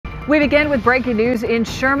We begin with breaking news in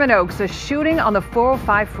Sherman Oaks, a shooting on the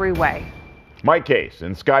 405 freeway. Mike Case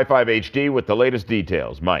in Sky 5 HD with the latest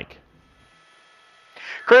details. Mike.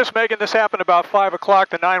 Chris, Megan, this happened about 5 o'clock.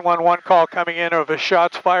 The 911 call coming in of a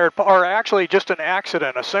shots fired, or actually just an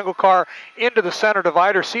accident. A single car into the center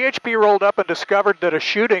divider. CHP rolled up and discovered that a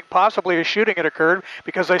shooting, possibly a shooting, had occurred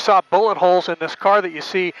because they saw bullet holes in this car that you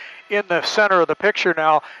see in the center of the picture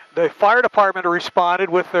now. The fire department responded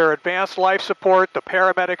with their advanced life support, the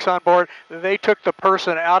paramedics on board. They took the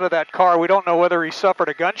person out of that car. We don't know whether he suffered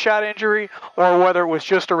a gunshot injury or whether it was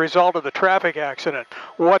just a result of the traffic accident.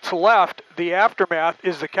 What's left, the aftermath,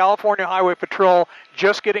 is the California Highway Patrol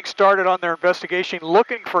just getting started on their investigation,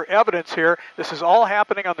 looking for evidence here. This is all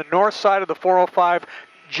happening on the north side of the 405,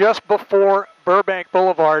 just before Burbank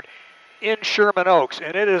Boulevard in Sherman Oaks,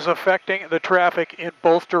 and it is affecting the traffic in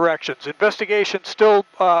both directions. Investigation still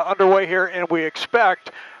underway here, and we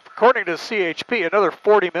expect, according to the CHP, another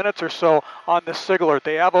 40 minutes or so on this signal alert.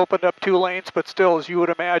 They have opened up 2 lanes, but still, as you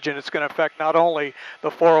would imagine, it's going to affect not only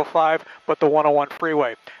the 405, but the 101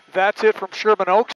 freeway. That's it from Sherman Oaks.